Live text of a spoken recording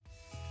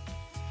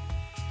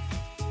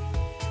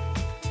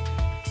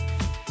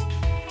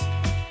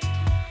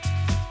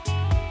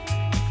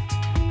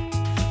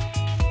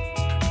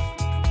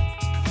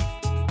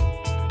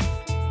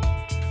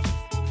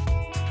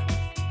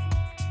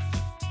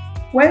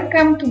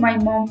Welcome to my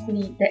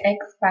monthly The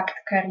Expat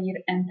Career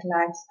and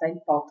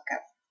Lifestyle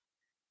podcast.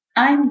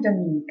 I'm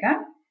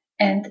Dominika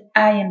and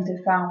I am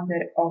the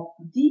founder of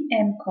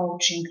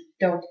dmcoaching.eu,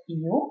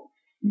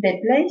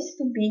 the place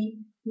to be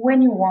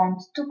when you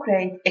want to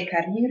create a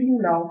career you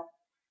love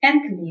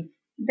and live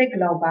the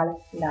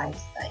global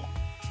lifestyle.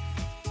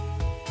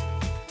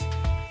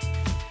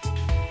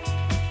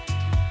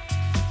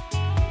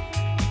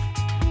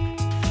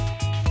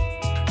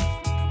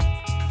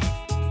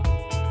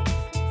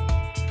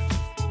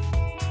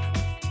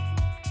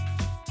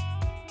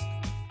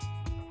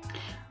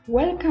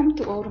 Welcome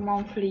to our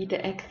monthly The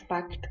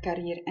Expat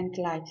Career and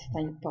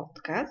Lifestyle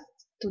podcast.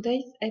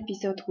 Today's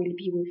episode will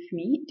be with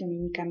me,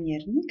 Dominika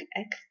Miernik,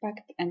 expat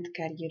and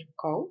career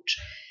coach,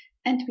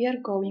 and we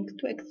are going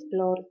to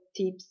explore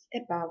tips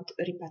about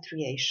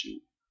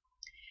repatriation.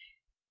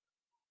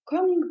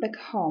 Coming back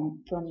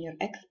home from your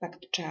expat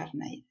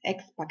journey,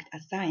 expat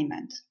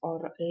assignment,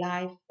 or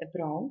life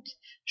abroad,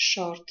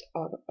 short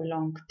or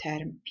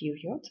long-term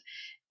period,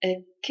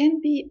 can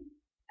be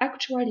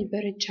actually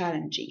very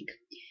challenging.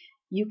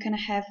 You can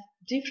have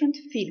different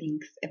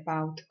feelings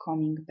about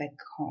coming back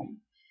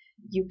home.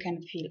 You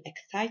can feel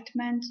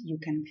excitement, you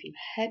can feel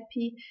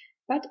happy,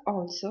 but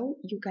also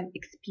you can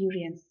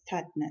experience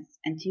sadness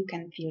and you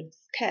can feel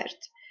scared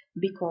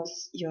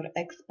because your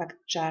expat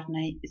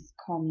journey is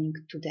coming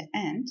to the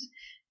end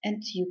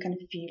and you can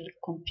feel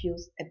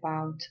confused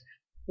about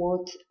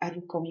what are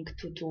you going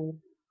to do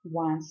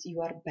once you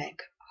are back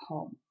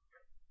home.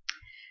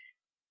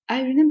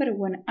 I remember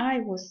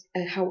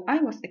how I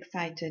was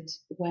excited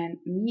when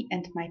me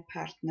and my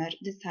partner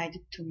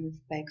decided to move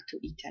back to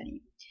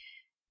Italy.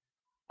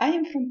 I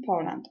am from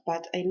Poland,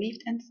 but I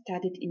lived and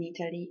studied in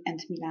Italy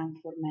and Milan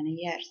for many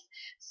years,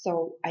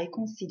 so I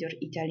consider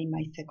Italy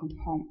my second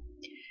home.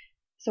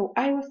 So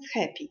I was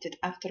happy that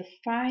after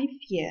 5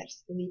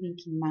 years living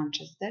in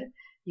Manchester,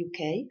 UK,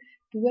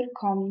 we were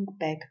coming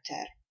back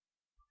there.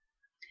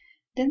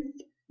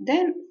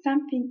 Then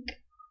something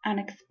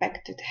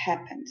unexpected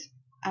happened.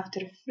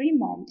 After 3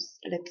 months,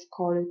 let's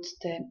call it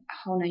the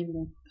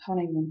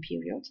honeymoon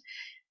period,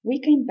 we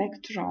came back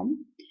to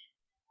Rome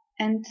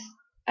and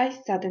I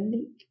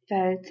suddenly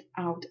felt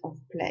out of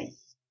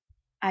place.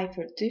 I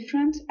felt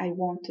different. I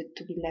wanted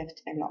to be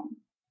left alone.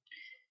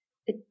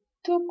 It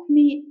took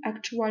me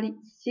actually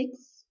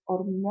 6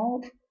 or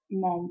more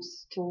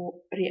months to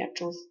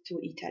readjust to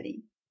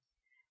Italy.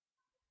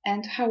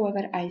 And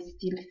however, I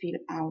still feel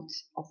out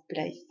of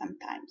place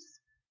sometimes.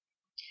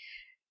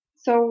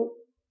 So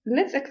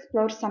let's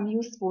explore some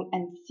useful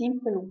and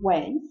simple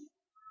ways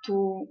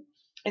to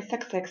a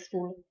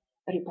successful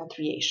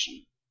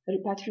repatriation.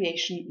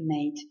 Repatriation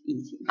made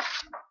easy.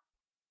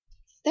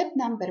 Step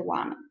number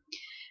 1.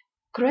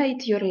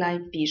 Create your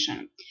life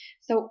vision.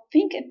 So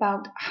think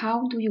about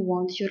how do you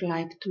want your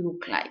life to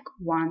look like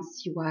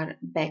once you are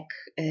back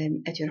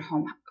at your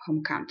home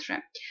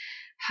country.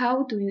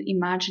 How do you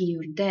imagine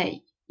your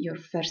day, your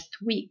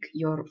first week,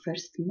 your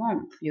first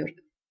month,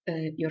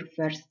 your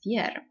first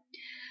year?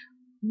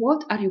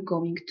 What are you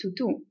going to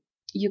do?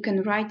 You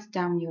can write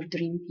down your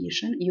dream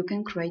vision. You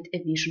can create a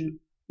vision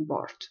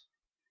board.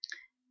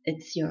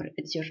 It's your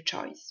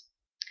choice.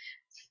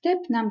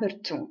 Step number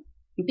 2.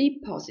 Be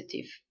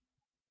positive.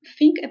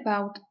 Think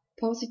about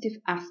positive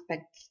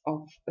aspects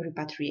of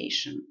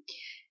repatriation.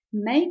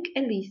 Make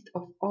a list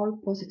of all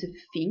positive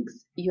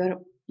things you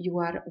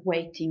are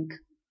waiting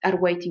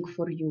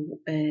for you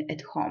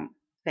at home,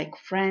 like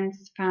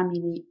friends,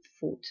 family,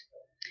 food,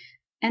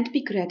 and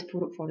be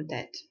grateful for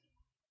that.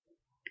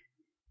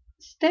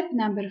 Step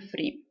number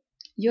 3.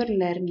 Your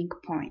learning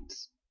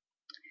points.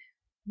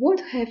 What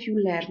have you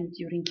learned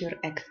during your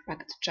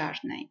expat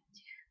journey?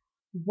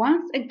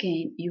 Once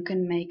again, you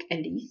can make a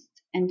list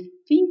and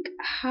think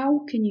how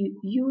can you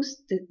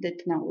use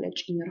that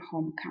knowledge in your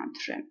home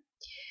country.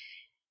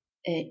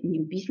 A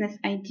new business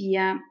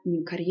idea,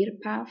 new career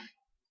path.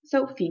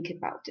 So think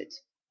about it.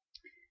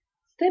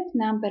 Step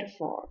number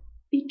 4.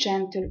 Be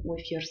gentle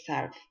with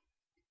yourself.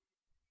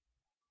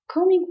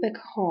 Coming back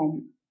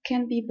home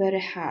can be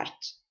very hard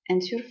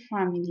and your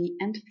family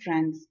and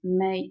friends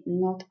may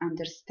not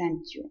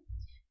understand you,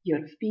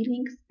 your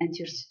feelings and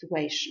your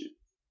situation.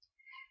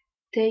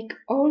 Take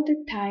all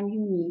the time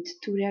you need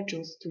to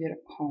readjust to your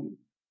home.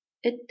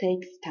 It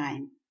takes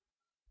time.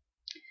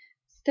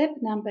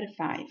 Step number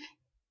 5.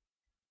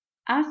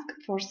 Ask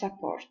for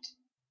support.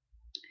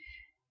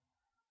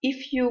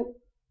 If you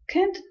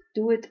can't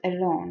do it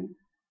alone,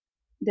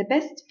 the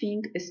best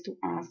thing is to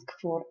ask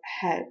for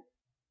help.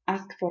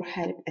 Ask for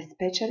help a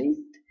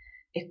specialist,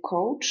 a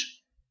coach,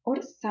 or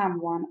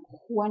someone who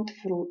went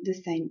through the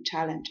same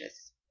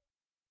challenges.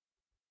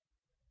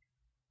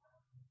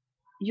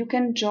 You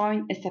can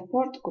join a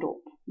support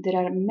group. There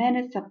are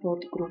many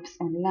support groups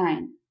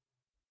online.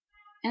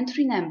 And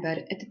remember,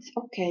 it's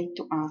okay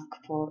to ask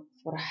for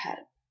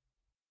help.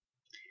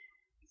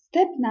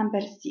 Step number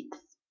 6.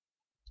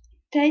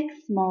 Take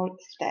small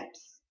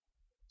steps.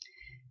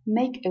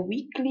 Make a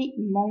weekly,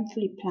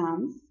 monthly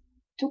plans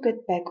to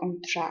get back on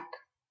track.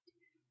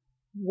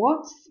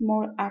 what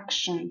small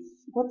actions,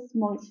 what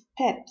small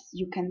steps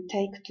you can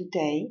take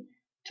today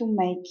to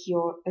make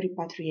your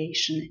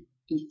repatriation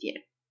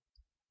easier.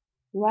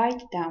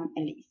 Write down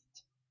a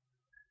list.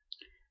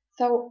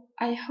 So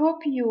I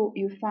hope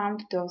you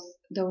found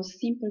those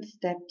simple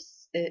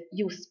steps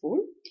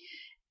useful.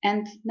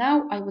 And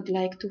now I would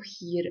like to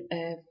hear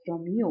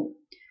from you.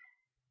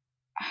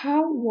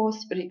 How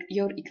was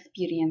your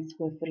experience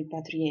with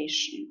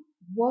repatriation?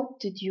 What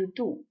did you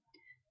do?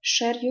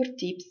 Share your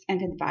tips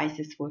and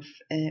advices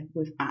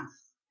with us.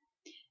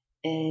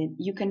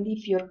 You can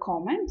leave your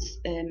comments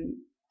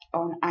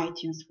on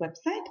iTunes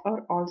website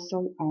or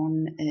also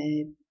on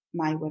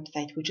my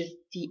website, which is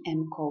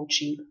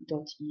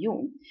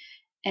dmcoaching.eu.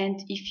 And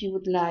if you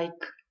would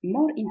like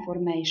more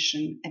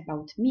information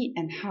about me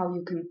and how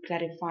you can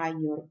clarify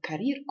your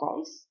career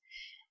goals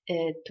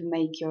to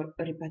make your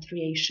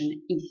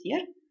repatriation easier,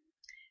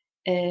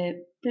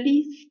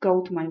 please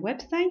go to my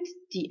website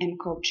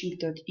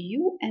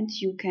dmcoaching.eu and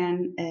you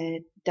can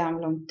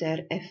download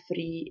there a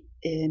free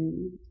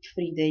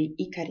day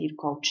e-career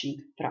coaching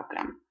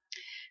program.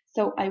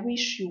 So I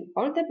wish you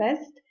all the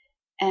best,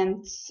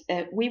 and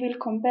we will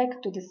come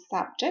back to the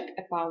subject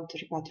about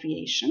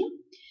repatriation.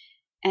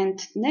 And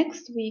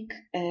next week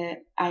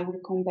I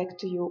will come back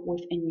to you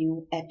with a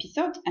new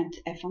episode and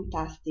a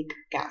fantastic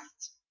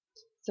guest.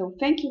 So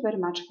thank you very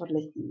much for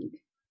listening,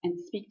 and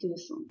speak to you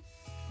soon.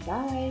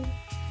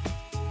 Bye!